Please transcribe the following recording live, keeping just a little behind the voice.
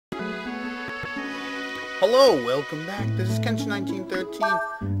Hello, welcome back. This is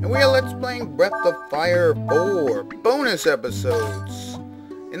Kenshin1913, and we are Let's Playing Breath of Fire 4 bonus episodes.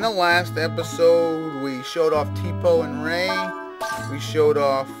 In the last episode, we showed off Tipo and Ray. We showed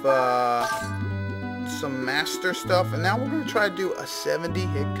off some master stuff, and now we're going to try to do a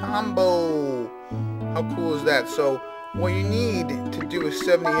 70-hit combo. How cool is that? So, what you need to do a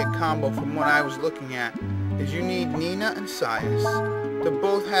 70-hit combo, from what I was looking at, is you need Nina and Sias to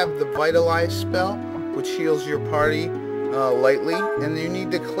both have the Vitalize spell, which heals your party lightly, and you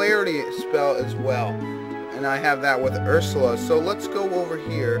need the Clarity spell as well. And I have that with Ursula. So let's go over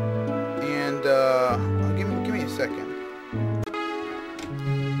here, and give me a second.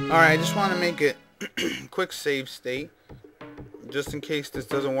 Alright, I just want to make a quick save state, just in case this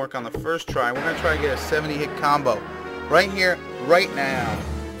doesn't work on the first try. We're going to try to get a 70-hit combo right here, right now,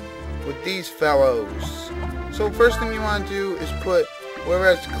 with these fellows. So first thing you want to do is put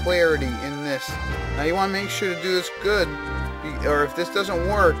whoever has Clarity in this. Now you want to make sure to do this good, or if this doesn't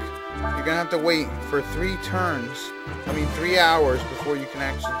work, you're going to have to wait for 3 hours before you can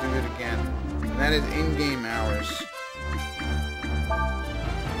actually do it again. And that is in-game hours.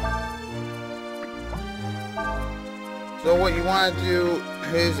 So what you want to do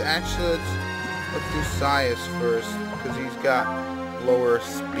is actually, let's do Sias first, because he's got lower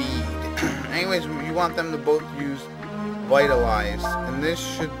speed. Anyways, you want them to both use Vitalize, and this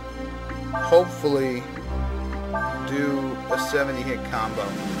should hopefully do a 70-hit combo.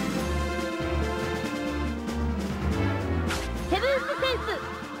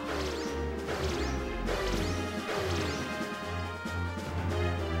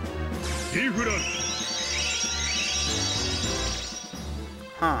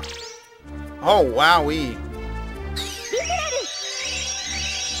 Huh. Oh, wowee.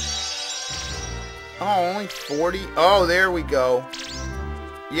 Oh, only 40? Oh, there we go.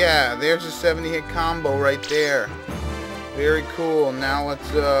 Yeah, there's a 70-hit combo right there. Very cool. Now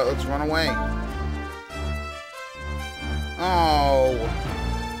let's run away. Oh.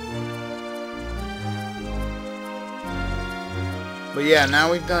 But yeah, now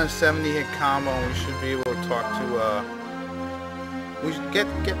we've done a 70-hit combo, and we should be able to talk to we should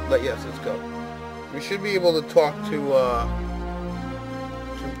yes, let's go. We should be able to talk to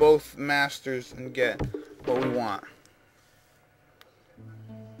both masters and get what we want.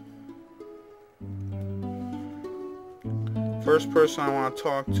 First person I want to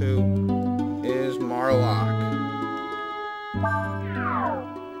talk to is Marlock.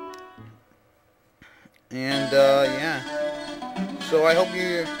 And yeah. So I hope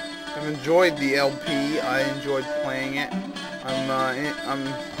you have enjoyed the LP. I enjoyed playing it.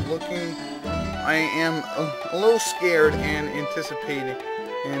 I am a little scared and anticipating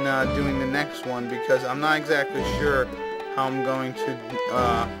in doing the next one, because I'm not exactly sure how I'm going to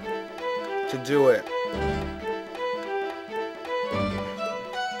do it.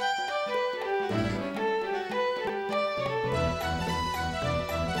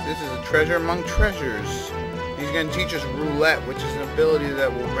 This is a treasure among treasures. He's going to teach us roulette, which is an ability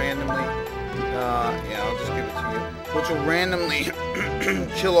that will randomly, yeah, I'll just give it to you, which will randomly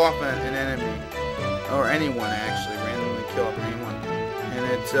kill off an enemy, or anyone actually, randomly kill off anyone. And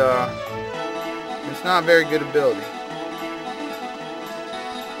it's not a very good ability.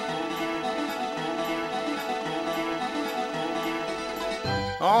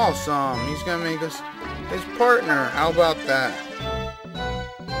 Awesome! He's gonna make us his partner. How about that?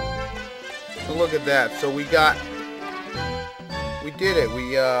 So look at that. So we did it.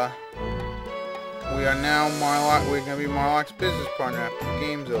 We are now Marlock. We're gonna be Marlock's business partner after the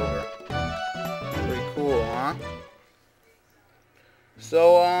game's over. Pretty cool, huh?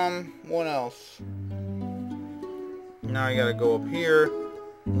 So, what else? Now I gotta go up here,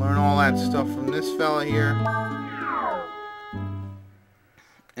 learn all that stuff from this fella here.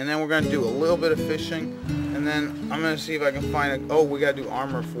 And then we're gonna do a little bit of fishing, and then I'm gonna see if I can find oh, we gotta do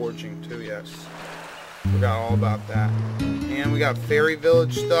armor forging too, yes. Forgot all about that. And we got Fairy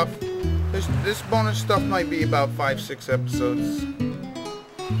Village stuff. This bonus stuff might be about 5-6 episodes.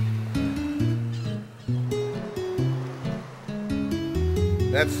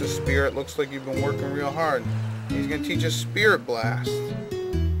 That's the spirit. Looks like you've been working real hard. He's going to teach us Spirit Blast,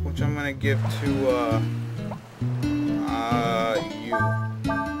 which I'm going to give to you.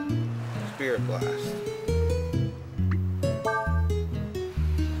 Spirit Blast.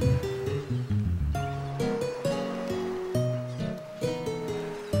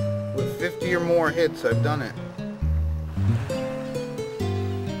 With 50 or more hits, I've done it.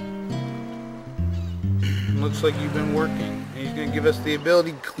 Looks like you've been working. And he's going to give us the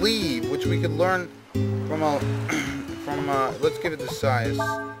ability Cleave, which we could learn from let's give it to Sias.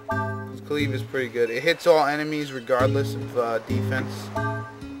 His cleave is pretty good. It hits all enemies regardless of defense.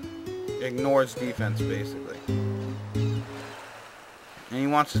 It ignores defense, basically. And he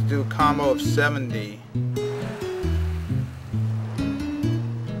wants us to do a combo of 70.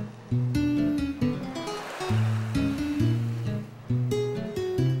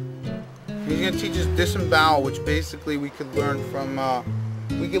 He's gonna teach us disembowel, which basically we could learn from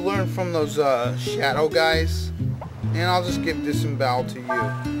those shadow guys. And I'll just give disembowel to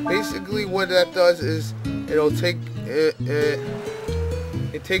you. Basically, what that does is it'll take it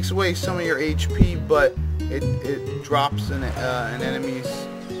takes away some of your HP, but it drops an enemy's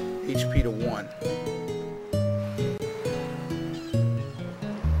HP to 1.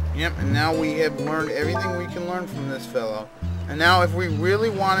 Yep, and now we have learned everything we can learn from this fellow. And now, if we really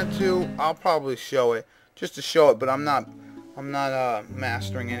wanted to, I'll probably show it, just to show it. But I'm not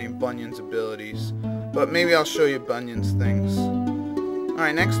mastering any of Bunyan's abilities. But maybe I'll show you Bunyan's things. All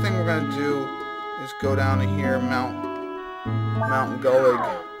right, next thing we're gonna do is go down to here, Mount Gullig,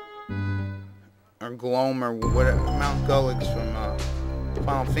 or Gloam, or whatever. Mount Gullig's from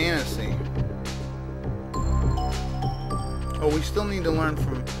Final Fantasy. Oh, we still need to learn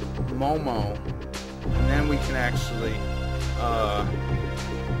from Momo, and then we can actually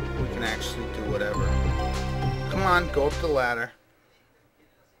do whatever. Come on, go up the ladder,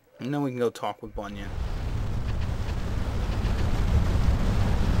 and then we can go talk with Bunyan.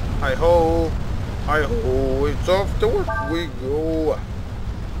 Hi ho, it's off to work we go.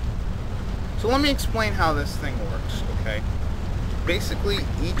 So let me explain how this thing works, okay? Basically,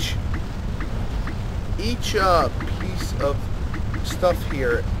 each piece of stuff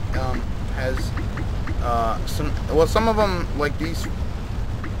here has some of them, like these, I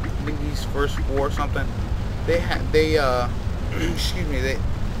think these first 4 or something, excuse me,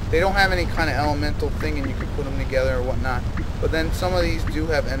 they don't have any kind of elemental thing, and you can put them together or whatnot. But then some of these do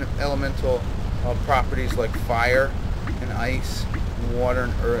have elemental properties like fire and ice and water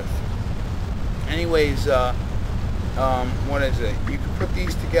and earth. Anyways, what is it? You can put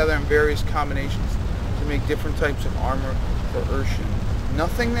these together in various combinations to make different types of armor for Urshan.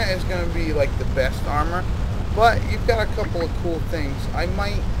 Nothing that is going to be like the best armor, but you've got a couple of cool things. I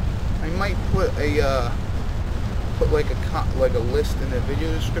might put like a list in the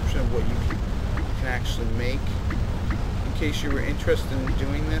video description of what you can actually make, in case you were interested in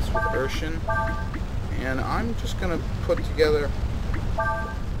doing this with Urshan. And I'm just gonna put together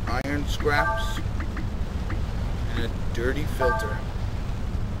iron scraps and a dirty filter.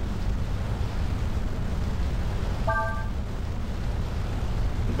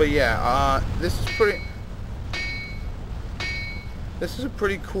 But yeah, this is a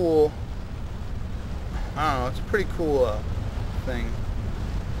pretty cool, I don't know, it's a pretty cool thing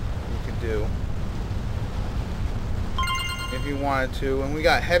you could do if you wanted to. And we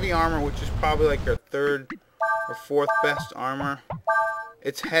got heavy armor, which is probably like our 3rd or 4th best armor.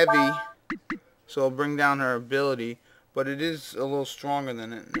 It's heavy, so it'll bring down her ability, but it is a little stronger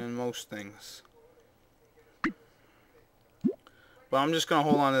than most things. But I'm just gonna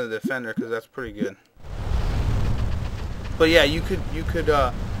hold on to the defender because that's pretty good. But yeah, you could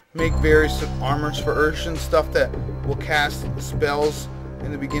make various armors for Urshan, stuff that will cast spells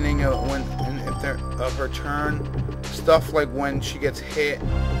in the beginning of her turn. Stuff like when she gets hit,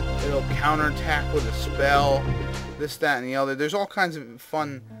 it'll counterattack with a spell. This, that, and the other. There's all kinds of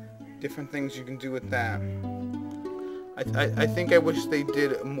fun, different things you can do with that. I think I wish they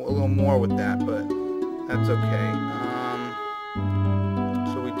did a little more with that, but that's okay.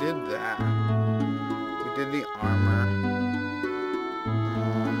 So we did that. We did the armor.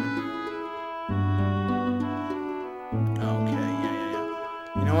 Okay, yeah.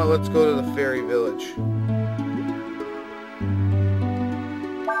 You know what? Let's go to the fairy village.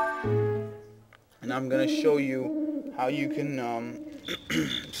 And I'm gonna show you how you can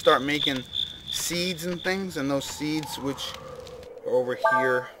start making seeds and things, and those seeds, which are over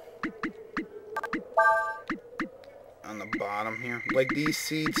here on the bottom here, like these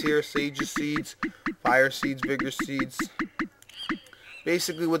seeds here, sage's seeds, fire seeds, vigor seeds.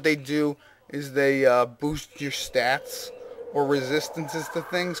 Basically what they do is they boost your stats or resistances to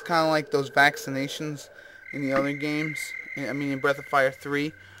things, kind of like those vaccinations in the other games, I mean in Breath of Fire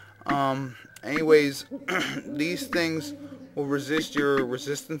 3. Anyways, these things will resist your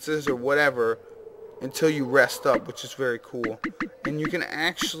resistances or whatever until you rest up, which is very cool. And you can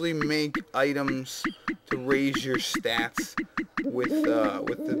actually make items to raise your stats with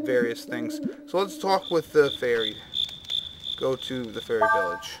the various things. So let's talk with the fairy. Go to the fairy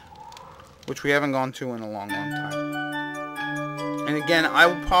village, which we haven't gone to in a long time. And again, I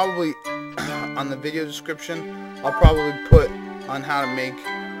will probably on the video description, I'll probably put on how to make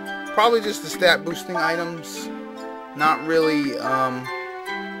Probably just the stat boosting items. Not really, I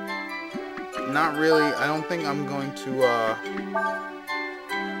don't think I'm going to,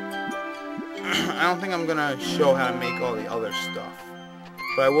 I don't think I'm gonna show how to make all the other stuff.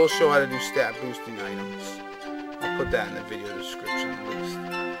 But I will show how to do stat boosting items. I'll put that in the video description at least.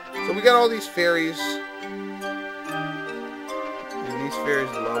 So we got all these fairies. And these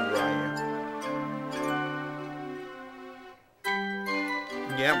fairies love Ryu.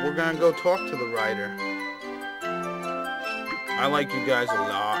 Yeah, we're gonna go talk to the rider. I like you guys a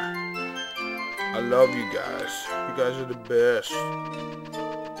lot. I love you guys. You guys are the best.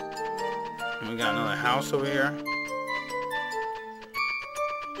 And we got another house over here.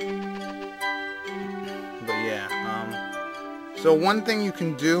 But yeah, so one thing you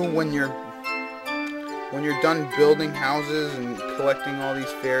can do when you're done building houses and collecting all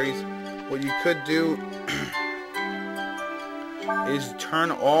these fairies, what you could do is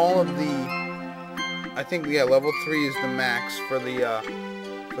turn all of the, I think, yeah, level 3 is the max for the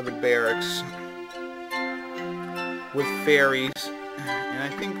barracks with fairies, and I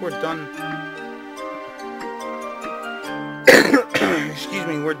think we're done. Excuse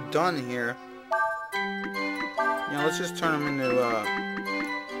me, we're done here. Yeah, let's just turn them into.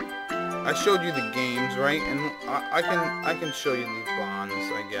 I showed you the games, right? And I can show you these bonds,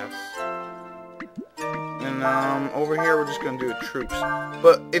 I guess. And over here we're just gonna do troops.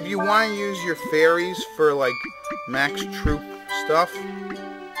 But if you want to use your fairies for like max troop stuff,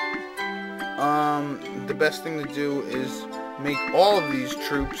 the best thing to do is make all of these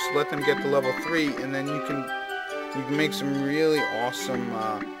troops, let them get to level 3, and then you can make some really awesome.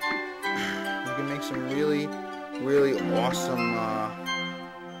 You can make some really awesome.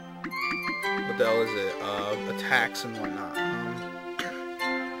 What the hell is it? Attacks and whatnot.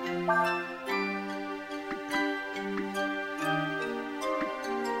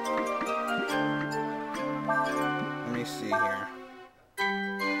 Let me see here.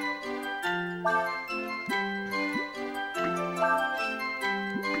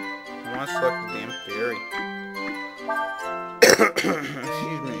 I want to select the damn fairy.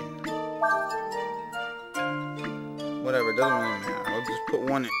 Excuse me. Whatever, it doesn't really matter. I'll just put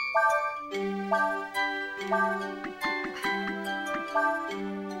one in.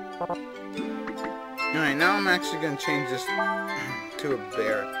 Alright, now I'm actually going to change this to a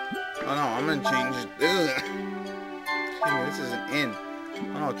bear. Oh no, I'm going to change it. This is an inn.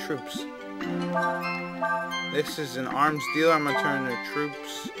 Oh no, troops. This is an arms dealer. I'm going to turn into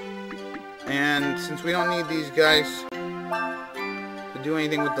troops. And since we don't need these guys to do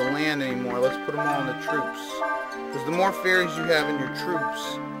anything with the land anymore, let's put them all in the troops. Because the more fairies you have in your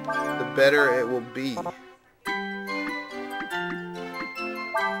troops, the better it will be.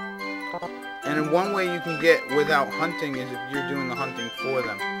 And one way you can get without hunting is if you're doing the hunting for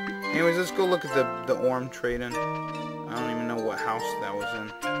them. Anyways, let's go look at the Orm trade-in. I don't even know what house that was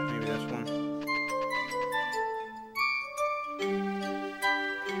in. Maybe this one.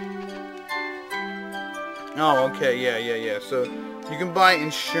 Oh, okay, yeah. So, you can buy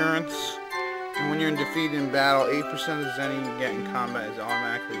insurance, and when you're in defeated in battle, 8% of the zenny you get in combat is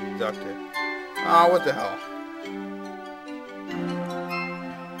automatically deducted. Oh, what the hell.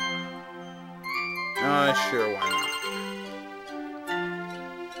 Sure, why not?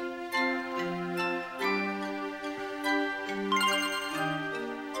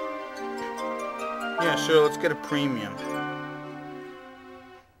 Yeah, sure, let's get a premium.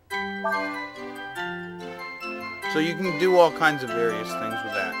 So you can do all kinds of various things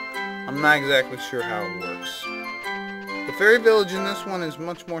with that. I'm not exactly sure how it works. The fairy village in this one is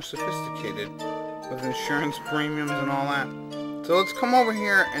much more sophisticated, with insurance premiums and all that. So let's come over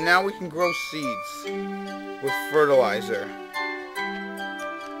here, and now we can grow seeds with fertilizer.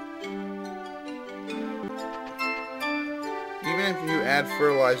 Even if you add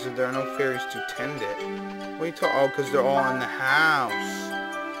fertilizer, there are no fairies to tend it. What are you talking? Oh, because they're all in the house.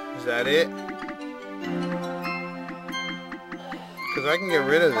 Is that it? Because I can get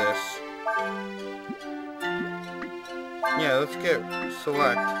rid of this. Yeah, let's get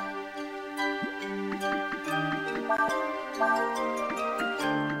select.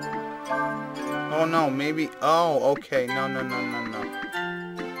 Oh no, maybe. Oh, okay. No.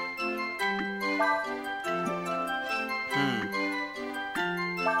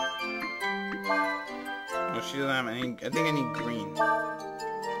 Oh, she doesn't have any. I think I need green.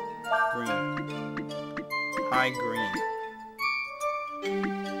 High green.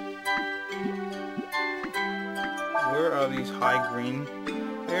 Where are these high green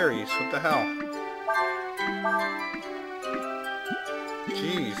berries? What the hell?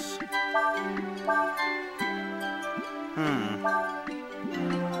 Jeez.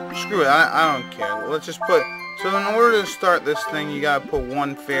 Screw it, I don't care. Let's just put... So in order to start this thing, you gotta put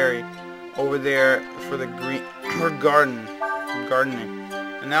one fairy over there for the green... for gardening.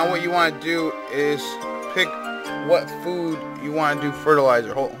 And now what you want to do is pick what food you want to do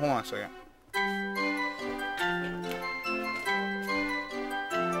fertilizer. Hold on a second.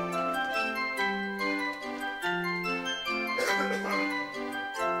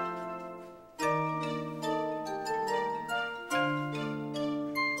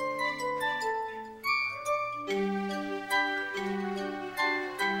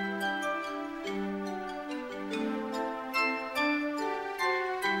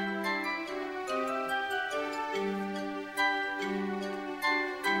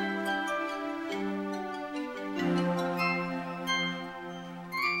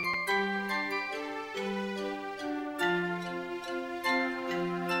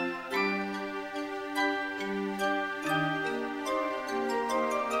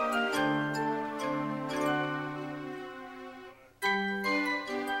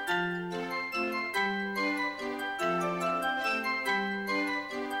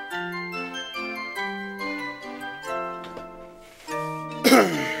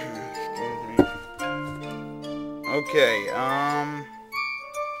 Okay, you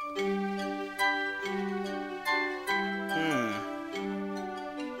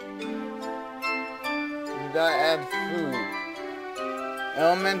gotta add food.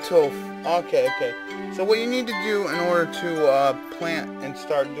 Elemental, okay. So what you need to do in order to plant and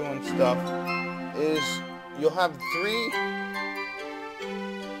start doing stuff is you have three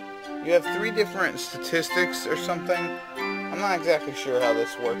different statistics or something. I'm not exactly sure how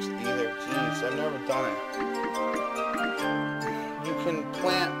this works either. Jeez, I've never done it. You can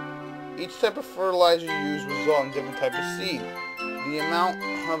plant, each type of fertilizer you use will result in different type of seed. The amount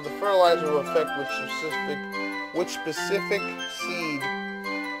of the fertilizer will affect which specific seed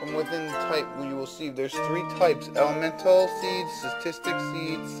from within the type you will see. There's three types: elemental seeds, statistic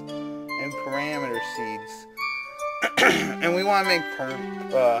seeds, and parameter seeds. And we want to make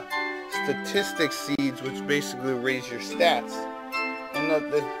statistic seeds, which basically raise your stats. And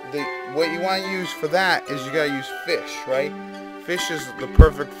what you want to use for that is you gotta use fish, right? Fish is the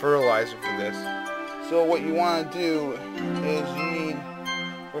perfect fertilizer for this. So what you want to do is you need,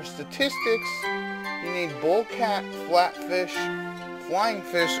 for statistics, you need bullcat, flatfish, flying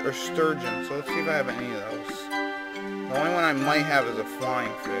fish, or sturgeon. So let's see if I have any of those. The only one I might have is a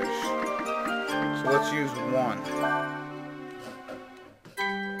flying fish. So let's use one.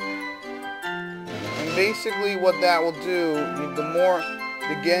 And basically what that will do,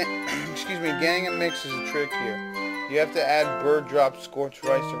 getting a mix is a trick here. You have to add bird drop, scorched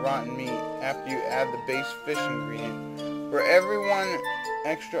rice, or rotten meat after you add the base fish ingredient. For every one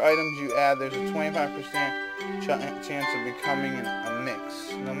extra items you add, there's a 25% chance of becoming a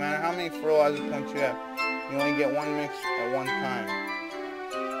mix. No matter how many fertilizer points you have, you only get one mix at one time.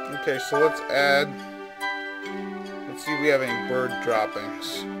 Okay, so let's see if we have any bird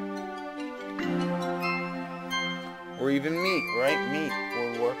droppings. Or even meat, right? Meat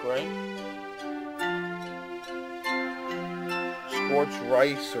will work, right? Scorched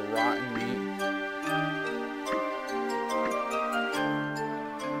rice or rotten meat.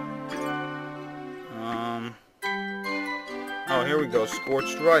 Oh, here we go.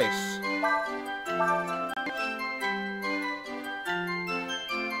 Scorched rice.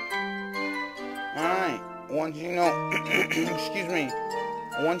 Alright. Once you know, excuse me.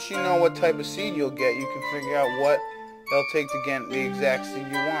 Once you know what type of seed you'll get, you can figure out what it'll take to get the exact seed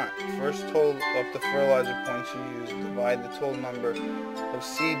you want. First, total up the fertilizer points you use. Divide the total number of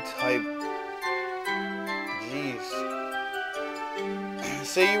seed type. Jeez.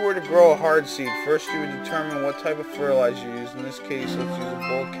 Say you were to grow a hard seed. First, you would determine what type of fertilizer you use. In this case, let's use a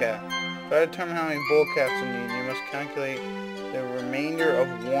bullcat. Try to determine how many bullcats you need. You must calculate the remainder of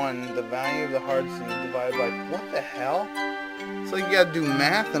 1, the value of the hard seed, divided by... What the hell? It's like you gotta do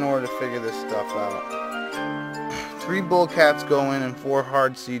math in order to figure this stuff out. 3 bullcats go in and 4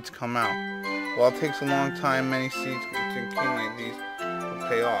 hard seeds come out. While it takes a long time, many seeds to accumulate these will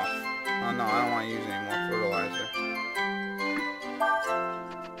pay off. Oh no, I don't want to use any more fertilizer.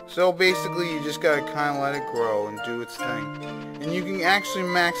 So basically, you just gotta kind of let it grow and do its thing. And you can actually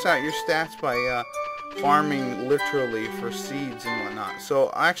max out your stats by farming literally for seeds and whatnot.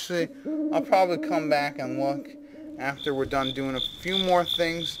 So actually, I'll probably come back and look after we're done doing a few more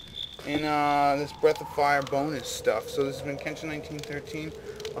things in this Breath of Fire bonus stuff. So this has been Kenshin 1913.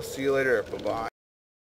 I'll see you later. Bye-bye.